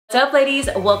What's up, ladies?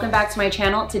 Welcome back to my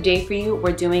channel. Today for you,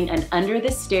 we're doing an under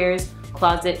the stairs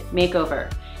closet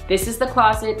makeover. This is the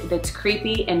closet that's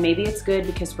creepy, and maybe it's good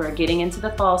because we're getting into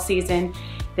the fall season,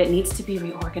 that needs to be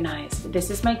reorganized. This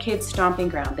is my kids' stomping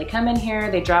ground. They come in here,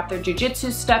 they drop their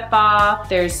jujitsu stuff off,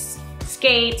 there's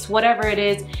skates, whatever it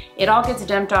is, it all gets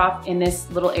dumped off in this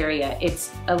little area.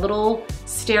 It's a little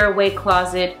stairway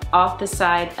closet off the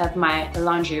side of my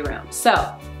laundry room.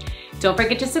 So don't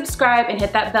forget to subscribe and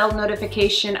hit that bell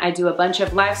notification. I do a bunch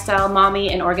of lifestyle,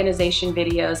 mommy, and organization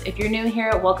videos. If you're new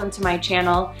here, welcome to my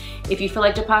channel. If you feel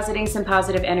like depositing some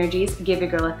positive energies, give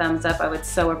your girl a thumbs up. I would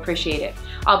so appreciate it.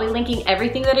 I'll be linking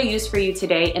everything that I use for you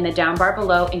today in the down bar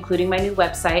below, including my new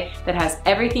website that has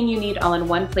everything you need all in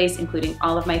one place, including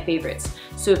all of my favorites.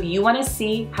 So if you want to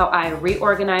see how I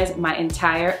reorganize my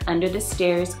entire under the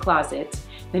stairs closet,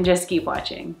 then just keep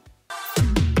watching.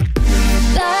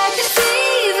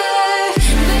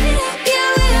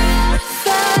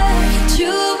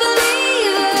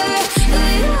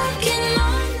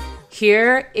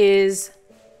 Here is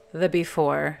the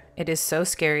before. It is so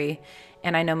scary.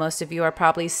 And I know most of you are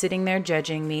probably sitting there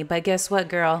judging me, but guess what,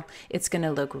 girl? It's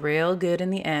gonna look real good in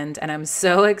the end. And I'm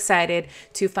so excited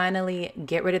to finally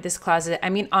get rid of this closet. I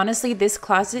mean, honestly, this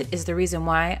closet is the reason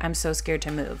why I'm so scared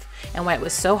to move and why it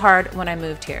was so hard when I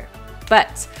moved here.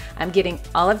 But I'm getting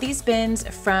all of these bins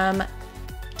from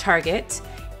Target,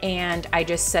 and I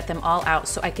just set them all out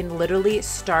so I can literally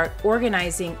start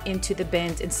organizing into the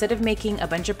bins. Instead of making a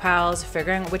bunch of piles,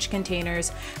 figuring out which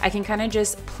containers, I can kind of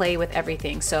just play with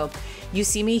everything. So you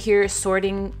see me here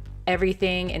sorting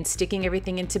everything and sticking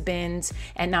everything into bins,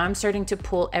 and now I'm starting to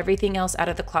pull everything else out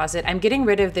of the closet. I'm getting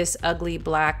rid of this ugly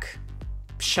black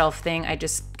shelf thing. I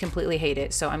just completely hate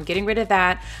it. So I'm getting rid of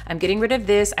that. I'm getting rid of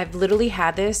this. I've literally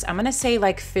had this, I'm gonna say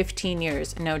like 15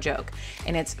 years, no joke.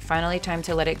 And it's finally time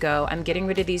to let it go. I'm getting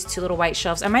rid of these two little white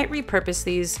shelves. I might repurpose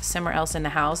these somewhere else in the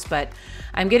house, but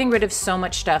I'm getting rid of so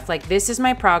much stuff. Like, this is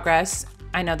my progress.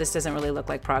 I know this doesn't really look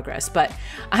like progress, but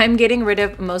I'm getting rid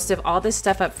of most of all this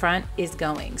stuff up front is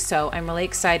going. So I'm really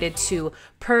excited to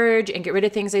purge and get rid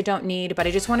of things I don't need, but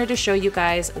I just wanted to show you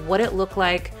guys what it looked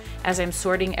like as I'm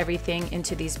sorting everything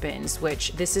into these bins,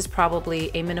 which this is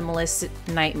probably a minimalist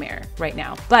nightmare right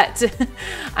now, but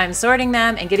I'm sorting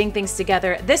them and getting things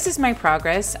together. This is my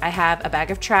progress. I have a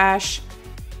bag of trash.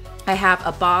 I have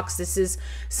a box. This is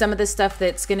some of the stuff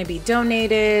that's going to be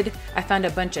donated. I found a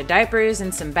bunch of diapers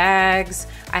and some bags.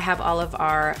 I have all of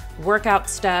our workout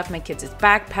stuff, my kids'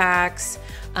 backpacks.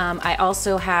 I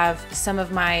also have some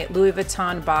of my Louis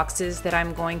Vuitton boxes that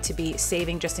I'm going to be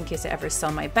saving just in case I ever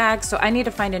sell my bags. So I need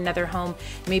to find another home,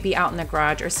 maybe out in the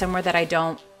garage or somewhere that I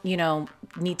don't, you know,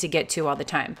 need to get to all the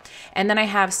time. And then I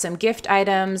have some gift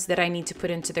items that I need to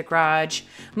put into the garage.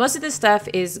 Most of this stuff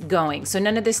is going, so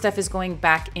none of this stuff is going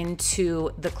back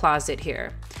into the closet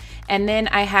here. And then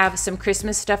I have some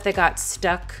Christmas stuff that got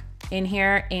stuck in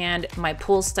here, and my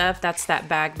pool stuff, that's that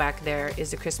bag back there,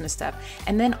 is the Christmas stuff.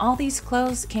 And then all these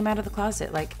clothes came out of the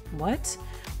closet. Like, what?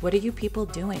 What are you people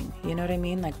doing? You know what I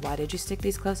mean? Like, why did you stick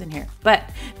these clothes in here? But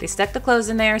they stuck the clothes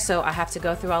in there, so I have to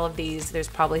go through all of these. There's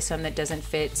probably some that doesn't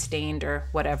fit, stained or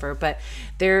whatever, but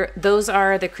those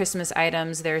are the Christmas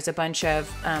items. There's a bunch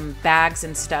of bags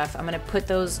and stuff. I'm gonna put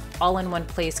those all in one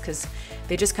place because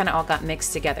they just kind of all got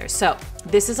mixed together. So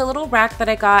this is a little rack that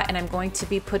I got, and I'm going to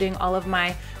be putting all of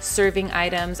my serving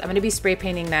items. I'm gonna be spray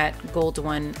painting that gold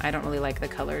one. I don't really like the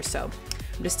color, so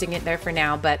I'm just sticking it there for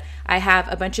now. But I have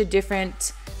a bunch of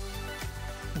different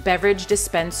beverage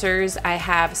dispensers. I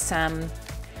have some,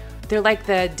 they're like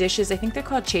the dishes, I think they're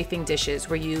called chafing dishes,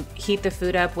 where you heat the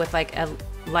food up with like a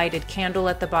lighted candle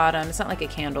at the bottom. It's not like a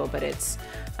candle, but it's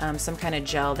some kind of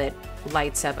gel that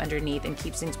lights up underneath and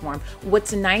keeps things warm.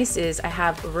 What's nice is I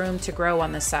have room to grow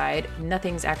on the side.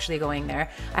 Nothing's actually going there.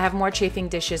 I have more chafing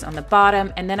dishes on the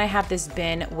bottom, and then I have this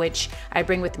bin which I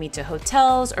bring with me to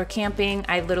hotels or camping.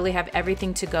 I literally have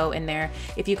everything to go in there.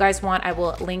 If you guys want, I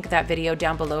will link that video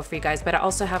down below for you guys, but I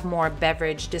also have more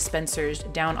beverage dispensers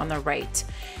down on the right.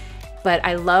 But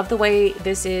I love the way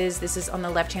this is. This is on the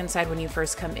left-hand side when you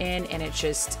first come in, and it's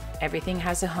just, everything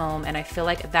has a home, and I feel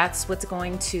like that's what's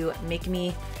going to make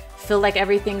me feel like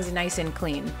everything's nice and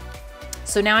clean.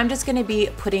 So now I'm just gonna be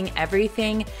putting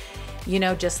everything, you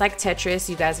know, just like Tetris.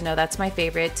 You guys know that's my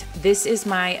favorite. This is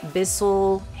my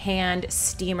Bissell hand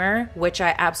steamer, which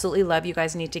I absolutely love. You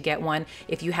guys need to get one.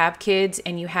 If you have kids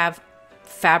and you have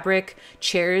fabric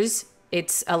chairs,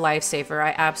 it's a lifesaver.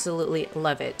 I absolutely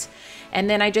love it. And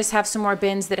then I just have some more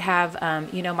bins that have,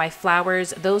 you know, my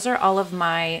flowers. Those are all of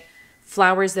my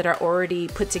flowers that are already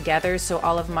put together. So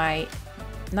all of my,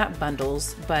 not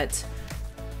bundles, but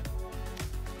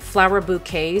flower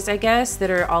bouquets, I guess,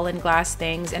 that are all in glass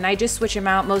things, and I just switch them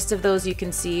out. Most of those you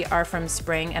can see are from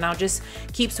spring, and I'll just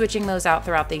keep switching those out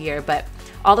throughout the year. But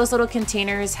all those little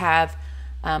containers have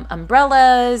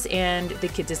umbrellas and the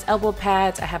kids' elbow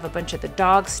pads. I have a bunch of the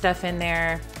dog stuff in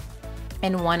there.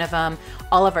 In one of them,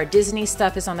 all of our Disney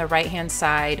stuff is on the right hand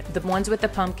side. The ones with the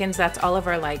pumpkins, that's all of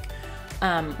our like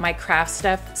my craft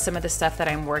stuff, some of the stuff that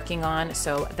I'm working on,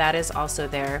 so that is also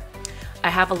there. I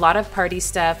have a lot of party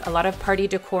stuff, a lot of party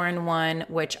decor in one,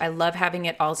 which I love having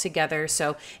it all together.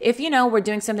 So if, you know, we're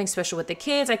doing something special with the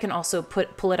kids, I can also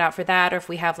pull it out for that. Or if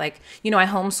we have like, you know, I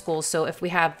homeschool, so if we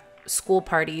have school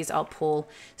parties, I'll pull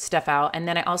stuff out. And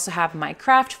then I also have my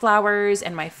craft flowers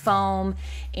and my foam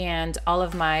and all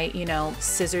of my, you know,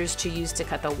 scissors to use to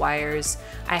cut the wires.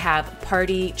 I have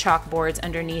party chalkboards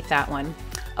underneath that one.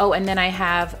 Oh, and then I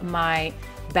have my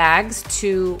bags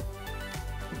to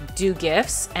do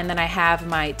gifts, and then I have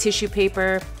my tissue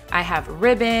paper. I have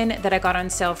ribbon that I got on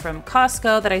sale from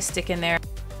Costco that I stick in there.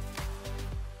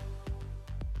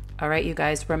 All right, you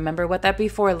guys, remember what that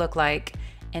before looked like,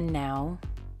 and now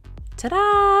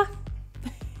ta-da!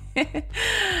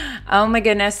 Oh my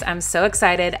goodness, I'm so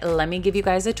excited. Let me give you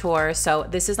guys a tour. So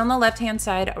this is on the left-hand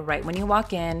side right when you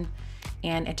walk in,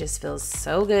 and it just feels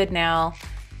so good now.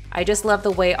 I just love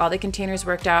the way all the containers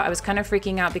worked out. I was kind of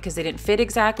freaking out because they didn't fit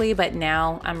exactly, but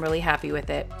now I'm really happy with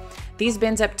it. These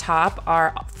bins up top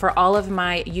are for all of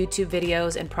my YouTube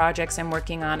videos and projects I'm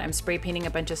working on. I'm spray painting a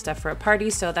bunch of stuff for a party,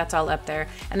 so that's all up there.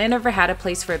 And I never had a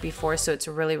place for it before, so it's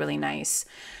really, really nice.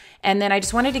 And then I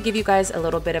just wanted to give you guys a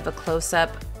little bit of a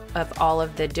close-up of all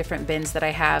of the different bins that I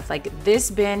have. Like this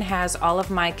bin has all of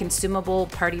my consumable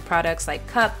party products like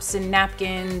cups and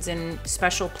napkins and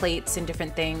special plates and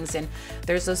different things. And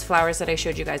there's those flowers that I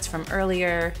showed you guys from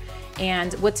earlier.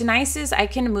 And what's nice is I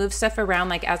can move stuff around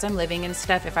like as I'm living and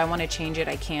stuff. If I want to change it,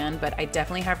 I can, but I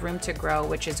definitely have room to grow,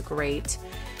 which is great.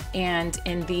 And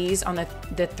in these, on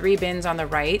the 3 bins on the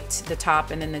right, the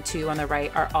top, and then the 2 on the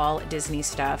right are all Disney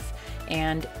stuff.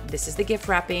 And this is the gift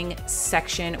wrapping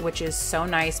section, which is so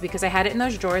nice because I had it in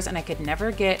those drawers and I could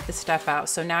never get the stuff out.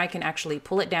 So now I can actually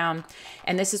pull it down,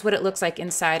 and this is what it looks like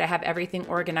inside. I have everything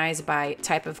organized by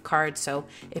type of card. So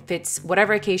if it's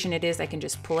whatever occasion it is, I can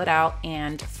just pull it out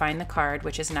and find the card,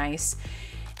 which is nice.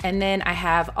 And then I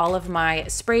have all of my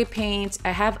spray paint.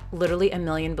 I have literally a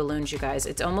million balloons, you guys.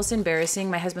 It's almost embarrassing.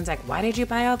 My husband's like, why did you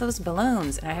buy all those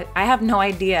balloons? And I have no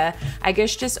idea. I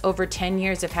guess just over 10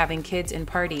 years of having kids and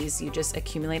parties, you just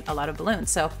accumulate a lot of balloons.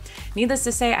 So needless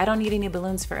to say, I don't need any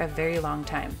balloons for a very long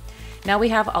time. Now we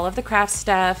have all of the craft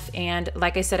stuff, and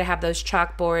like I said, I have those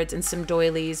chalkboards and some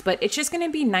doilies, but it's just gonna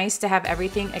be nice to have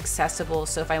everything accessible.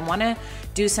 So if I wanna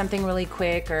do something really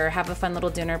quick or have a fun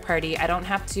little dinner party, I don't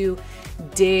have to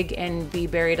dig and be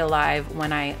buried alive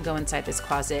when I go inside this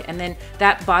closet. And then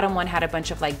that bottom one had a bunch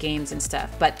of like games and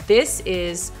stuff, but this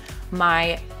is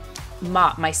my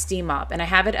mop, my steam mop, and I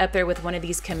have it up there with one of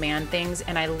these command things,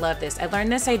 and I love this. I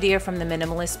learned this idea from the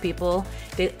minimalist people.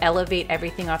 They elevate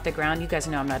everything off the ground. You guys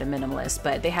know I'm not a minimalist,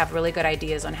 but they have really good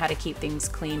ideas on how to keep things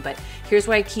clean. But here's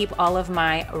where I keep all of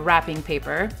my wrapping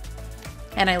paper,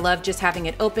 and I love just having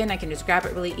it open. I can just grab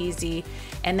it really easy.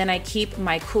 And then I keep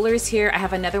my coolers here. I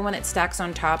have another one that stacks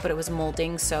on top, but it was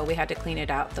molding, so we had to clean it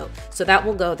out though. So that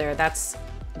will go there. That's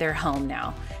their home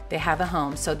now. They have a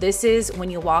home. So this is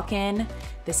when you walk in,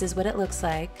 this is what it looks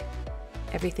like.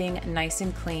 Everything nice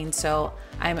and clean. So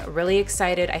I'm really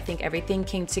excited. I think everything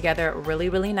came together really,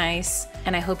 really nice.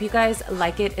 And I hope you guys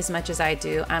like it as much as I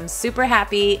do. I'm super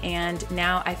happy, and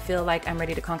now I feel like I'm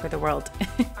ready to conquer the world.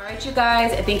 All right, you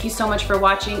guys, thank you so much for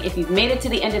watching. If you've made it to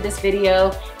the end of this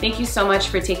video, thank you so much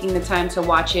for taking the time to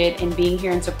watch it and being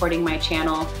here and supporting my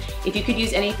channel. If you could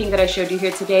use anything that I showed you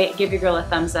here today, give your girl a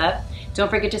thumbs up. Don't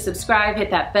forget to subscribe,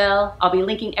 hit that bell. I'll be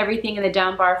linking everything in the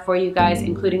down bar for you guys,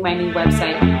 including my new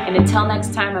website. And until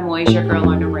next time, I'm always your girl,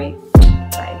 Lorna.